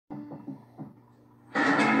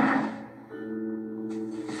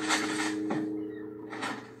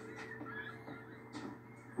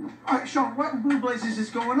Sean, what in blue blazes is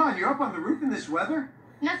going on? You're up on the roof in this weather?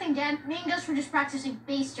 Nothing, Dad. Me and Gus were just practicing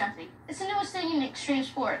base jumping. It's the newest thing in extreme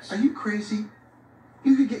sports. Are you crazy?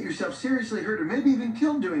 You could get yourself seriously hurt or maybe even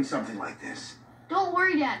killed doing something like this. Don't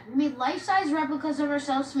worry, Dad. We made life-size replicas of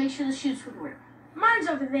ourselves to make sure the chutes would work. Mine's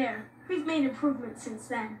over there. We've made improvements since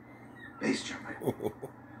then. Base jumping.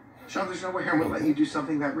 Sean, there's no way I'm going to let you do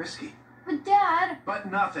something that risky. But, Dad...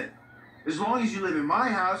 But nothing. As long as you live in my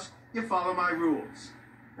house, you follow my rules.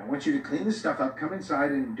 I want you to clean this stuff up, come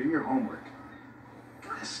inside, and do your homework.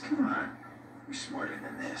 Gus, come on. You're smarter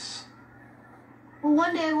than this. Well,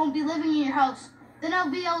 one day I won't be living in your house. Then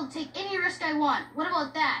I'll be able to take any risk I want. What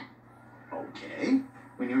about that? Okay.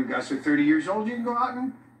 When you and Gus are 30 years old, you can go out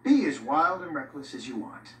and be as wild and reckless as you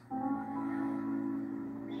want.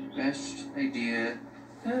 Best idea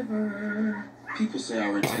ever. People say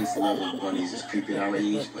our intense love of bunnies is creepy at our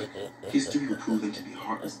age, but history will prove them to be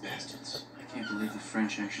heartless bastards. I can't believe the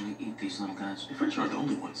French actually eat these little guys. The French aren't the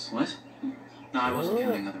only ones. What? No, I wasn't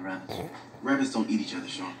counting other rabbits. Rabbits don't eat each other,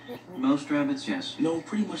 Sean. Most rabbits, yes. No,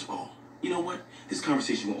 pretty much all. You know what? This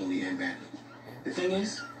conversation will only end badly. The thing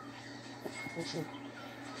is,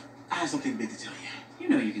 I have something big to tell you. You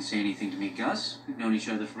know you can say anything to me, Gus. We've known each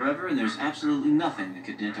other forever, and there's absolutely nothing that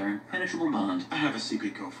could dent our impenetrable bond. I have a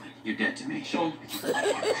secret girlfriend. You're dead to me. Sean.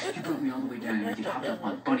 You brought me all the way down here to get hopped up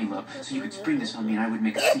on bunny love, so you could spring this on me and I would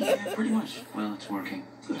make a scene. Yeah, pretty much. Well, it's working.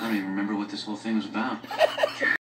 I don't even remember what this whole thing was about.